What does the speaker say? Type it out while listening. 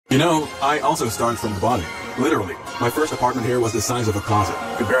You know, I also started from the bottom. Literally. My first apartment here was the size of a closet.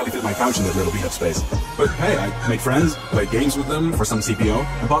 Could barely fit my couch in that little beat-up space. But hey, I made friends, played games with them for some CPO,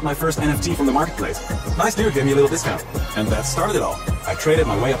 and bought my first NFT from the marketplace. Nice dude gave me a little discount. And that started it all. I traded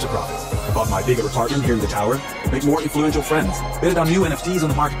my way up to profits. Bought my bigger apartment here in the tower, made more influential friends, bid on new NFTs on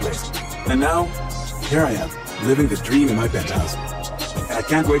the marketplace. And now, here I am, living the dream in my penthouse. And I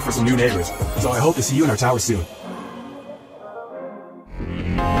can't wait for some new neighbors, so I hope to see you in our tower soon.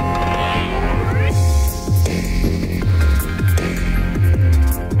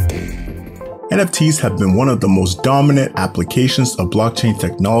 NFTs have been one of the most dominant applications of blockchain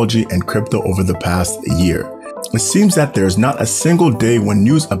technology and crypto over the past year. It seems that there's not a single day when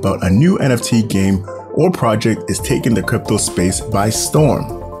news about a new NFT game or project is taking the crypto space by storm.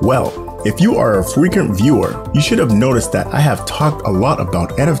 Well, if you are a frequent viewer, you should have noticed that I have talked a lot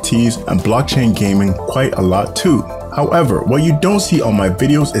about NFTs and blockchain gaming quite a lot too. However, what you don't see on my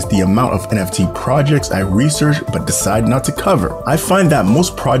videos is the amount of NFT projects I research but decide not to cover. I find that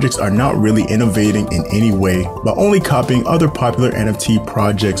most projects are not really innovating in any way, but only copying other popular NFT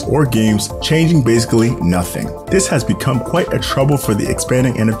projects or games, changing basically nothing. This has become quite a trouble for the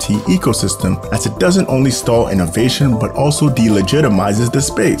expanding NFT ecosystem, as it doesn't only stall innovation but also delegitimizes the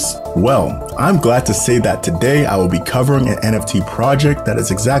space. Well, I'm glad to say that today I will be covering an NFT project that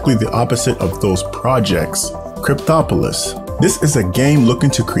is exactly the opposite of those projects. Cryptopolis. This is a game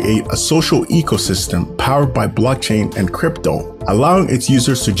looking to create a social ecosystem powered by blockchain and crypto, allowing its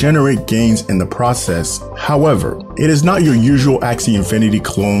users to generate gains in the process. However, it is not your usual Axie Infinity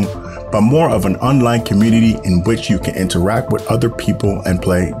clone, but more of an online community in which you can interact with other people and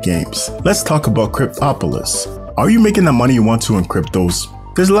play games. Let's talk about Cryptopolis. Are you making the money you want to in cryptos?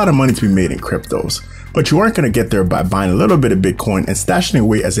 There's a lot of money to be made in cryptos, but you aren't going to get there by buying a little bit of Bitcoin and stashing it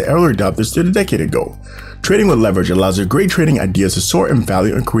away as the early adopters did a decade ago. Trading with leverage allows your great trading ideas to soar in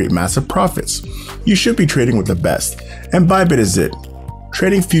value and create massive profits. You should be trading with the best, and Bybit is it.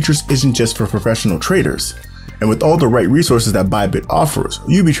 Trading futures isn't just for professional traders, and with all the right resources that Bybit offers,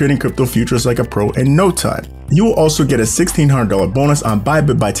 you'll be trading crypto futures like a pro in no time. You will also get a $1,600 bonus on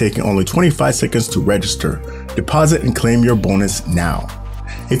Bybit by taking only 25 seconds to register. Deposit and claim your bonus now.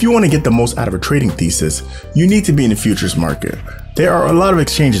 If you want to get the most out of a trading thesis, you need to be in the futures market. There are a lot of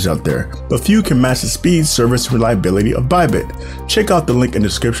exchanges out there, but few can match the speed, service, and reliability of Bybit. Check out the link in the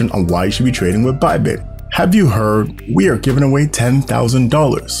description on why you should be trading with Bybit. Have you heard? We are giving away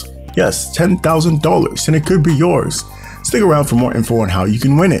 $10,000. Yes, $10,000, and it could be yours. Stick around for more info on how you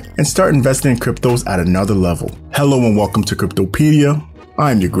can win it and start investing in cryptos at another level. Hello and welcome to Cryptopedia.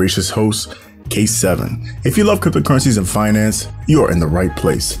 I am your gracious host, K7. If you love cryptocurrencies and finance, you are in the right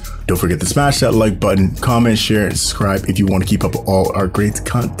place. Don't forget to smash that like button, comment, share, and subscribe if you want to keep up with all our great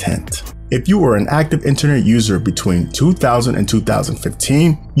content. If you were an active internet user between 2000 and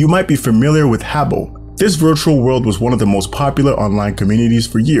 2015, you might be familiar with Habbo. This virtual world was one of the most popular online communities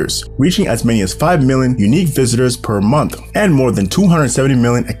for years, reaching as many as 5 million unique visitors per month and more than 270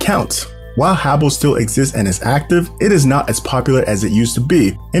 million accounts. While Habbo still exists and is active, it is not as popular as it used to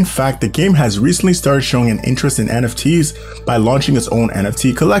be. In fact, the game has recently started showing an interest in NFTs by launching its own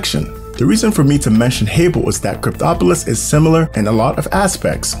NFT collection. The reason for me to mention Habbo is that Cryptopolis is similar in a lot of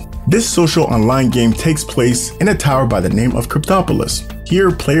aspects. This social online game takes place in a tower by the name of Cryptopolis.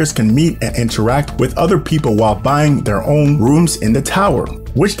 Here, players can meet and interact with other people while buying their own rooms in the tower,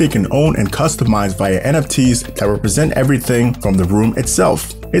 which they can own and customize via NFTs that represent everything from the room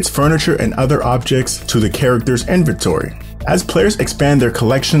itself, its furniture and other objects, to the character's inventory. As players expand their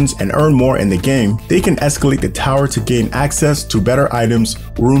collections and earn more in the game, they can escalate the tower to gain access to better items,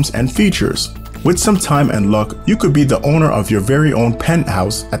 rooms, and features. With some time and luck, you could be the owner of your very own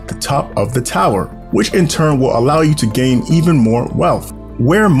penthouse at the top of the tower, which in turn will allow you to gain even more wealth.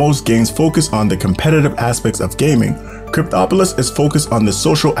 Where most games focus on the competitive aspects of gaming, Cryptopolis is focused on the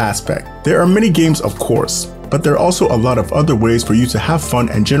social aspect. There are many games, of course, but there are also a lot of other ways for you to have fun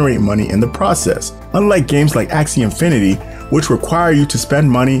and generate money in the process. Unlike games like Axie Infinity, which require you to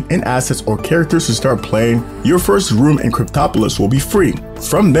spend money in assets or characters to start playing, your first room in Cryptopolis will be free.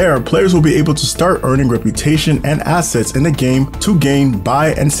 From there, players will be able to start earning reputation and assets in the game to gain, buy,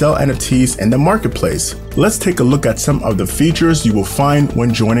 and sell NFTs in the marketplace. Let's take a look at some of the features you will find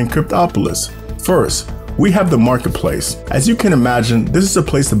when joining Cryptopolis. First, we have the marketplace. As you can imagine, this is a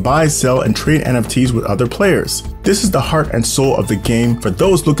place to buy, sell, and trade NFTs with other players. This is the heart and soul of the game for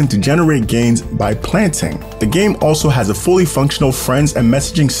those looking to generate gains by planting. The game also has a fully functional friends and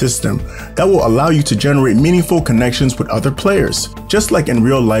messaging system that will allow you to generate meaningful connections with other players. Just like in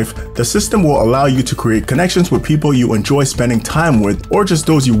real life, the system will allow you to create connections with people you enjoy spending time with or just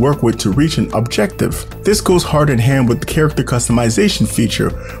those you work with to reach an objective. This goes hand in hand with the character customization feature,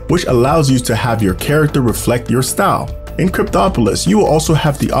 which allows you to have your character reflect your style. In Cryptopolis, you will also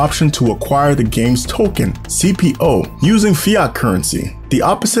have the option to acquire the game's token, CPO, using fiat currency. The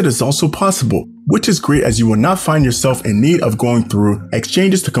opposite is also possible, which is great as you will not find yourself in need of going through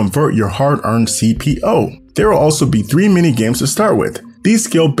exchanges to convert your hard-earned CPO. There will also be 3 mini-games to start with. These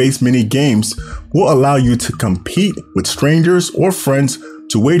skill-based mini-games will allow you to compete with strangers or friends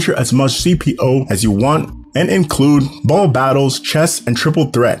to wager as much CPO as you want and include ball battles, chess, and triple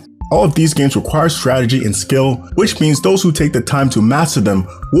threat. All of these games require strategy and skill, which means those who take the time to master them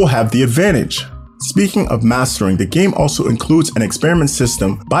will have the advantage. Speaking of mastering, the game also includes an experiment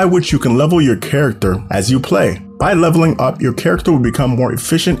system by which you can level your character as you play. By leveling up, your character will become more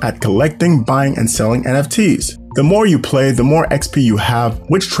efficient at collecting, buying, and selling NFTs. The more you play, the more XP you have,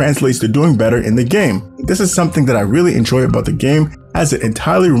 which translates to doing better in the game. This is something that I really enjoy about the game, as it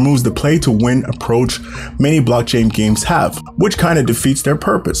entirely removes the play to win approach many blockchain games have, which kind of defeats their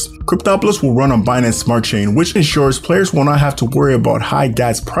purpose. Cryptopolis will run on Binance Smart Chain, which ensures players will not have to worry about high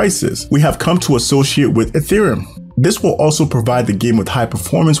gas prices we have come to associate with Ethereum. This will also provide the game with high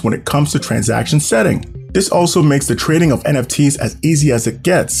performance when it comes to transaction setting. This also makes the trading of NFTs as easy as it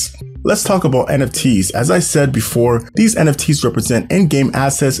gets. Let's talk about NFTs. As I said before, these NFTs represent in-game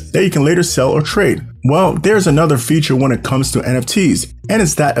assets that you can later sell or trade. Well, there's another feature when it comes to NFTs, and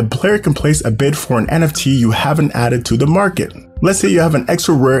it's that a player can place a bid for an NFT you haven't added to the market. Let's say you have an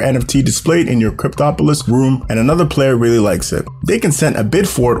extra rare NFT displayed in your Cryptopolis room and another player really likes it. They can send a bid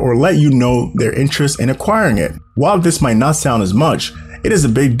for it or let you know their interest in acquiring it. While this might not sound as much, it is a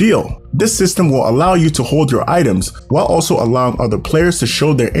big deal. This system will allow you to hold your items while also allowing other players to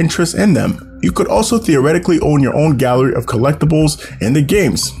show their interest in them. You could also theoretically own your own gallery of collectibles in the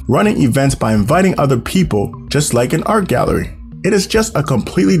games, running events by inviting other people, just like an art gallery. It is just a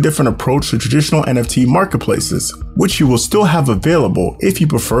completely different approach to traditional NFT marketplaces, which you will still have available if you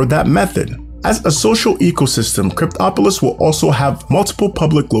prefer that method. As a social ecosystem, Cryptopolis will also have multiple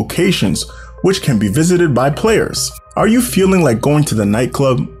public locations which can be visited by players. Are you feeling like going to the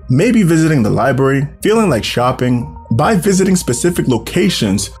nightclub? Maybe visiting the library? Feeling like shopping? By visiting specific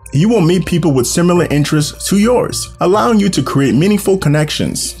locations, you will meet people with similar interests to yours, allowing you to create meaningful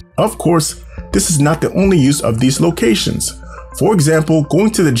connections. Of course, this is not the only use of these locations. For example,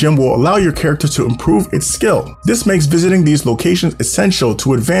 going to the gym will allow your character to improve its skill. This makes visiting these locations essential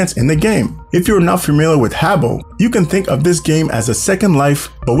to advance in the game. If you're not familiar with Habbo, you can think of this game as a Second Life,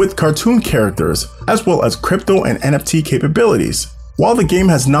 but with cartoon characters, as well as crypto and NFT capabilities. While the game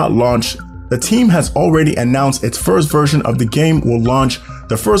has not launched, the team has already announced its first version of the game will launch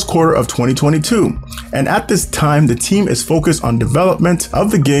the first quarter of 2022. And at this time, the team is focused on development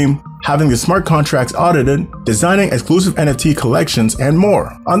of the game, having the smart contracts audited, designing exclusive NFT collections, and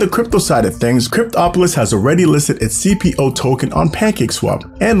more. On the crypto side of things, Cryptopolis has already listed its CPO token on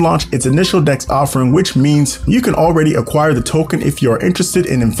PancakeSwap and launched its initial DEX offering, which means you can already acquire the token if you are interested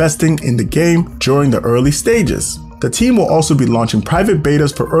in investing in the game during the early stages. The team will also be launching private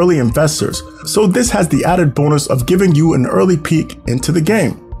betas for early investors, so this has the added bonus of giving you an early peek into the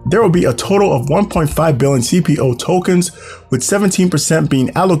game. There will be a total of 1.5 billion CPO tokens, with 17%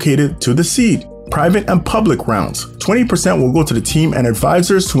 being allocated to the seed, private and public rounds. 20% will go to the team and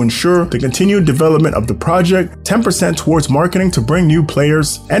advisors to ensure the continued development of the project, 10% towards marketing to bring new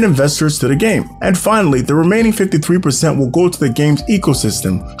players and investors to the game. And finally, the remaining 53% will go to the game's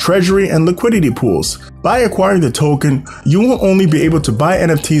ecosystem, treasury, and liquidity pools. By acquiring the token, you won't only be able to buy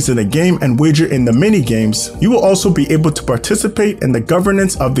NFTs in the game and wager in the mini games, you will also be able to participate in the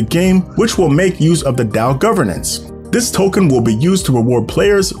governance of the game, which will make use of the DAO governance. This token will be used to reward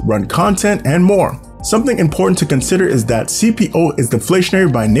players, run content, and more. Something important to consider is that CPO is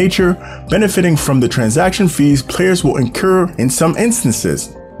deflationary by nature, benefiting from the transaction fees players will incur in some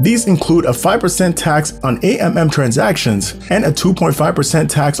instances. These include a 5% tax on AMM transactions and a 2.5%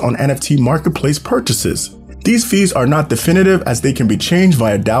 tax on NFT marketplace purchases. These fees are not definitive as they can be changed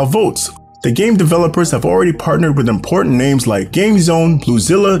via DAO votes. The game developers have already partnered with important names like GameZone,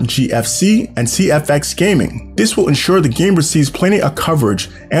 Bluezilla, GFC, and CFX Gaming. This will ensure the game receives plenty of coverage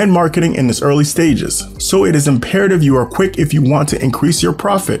and marketing in its early stages, so it is imperative you are quick if you want to increase your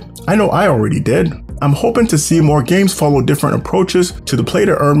profit. I know I already did. I'm hoping to see more games follow different approaches to the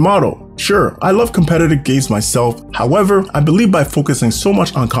play-to-earn model, Sure, I love competitive games myself. However, I believe by focusing so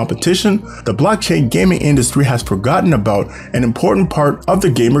much on competition, the blockchain gaming industry has forgotten about an important part of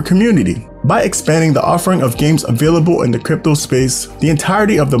the gamer community. By expanding the offering of games available in the crypto space, the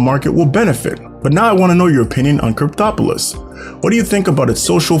entirety of the market will benefit. But now I want to know your opinion on Cryptopolis. What do you think about its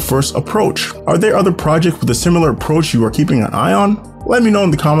social first approach? Are there other projects with a similar approach you are keeping an eye on? Let me know in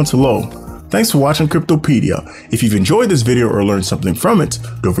the comments below. Thanks for watching Cryptopedia. If you've enjoyed this video or learned something from it,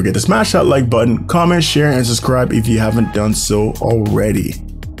 don't forget to smash that like button, comment, share, and subscribe if you haven't done so already.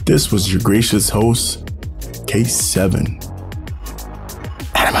 This was your gracious host, K7.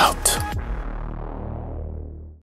 And I'm out.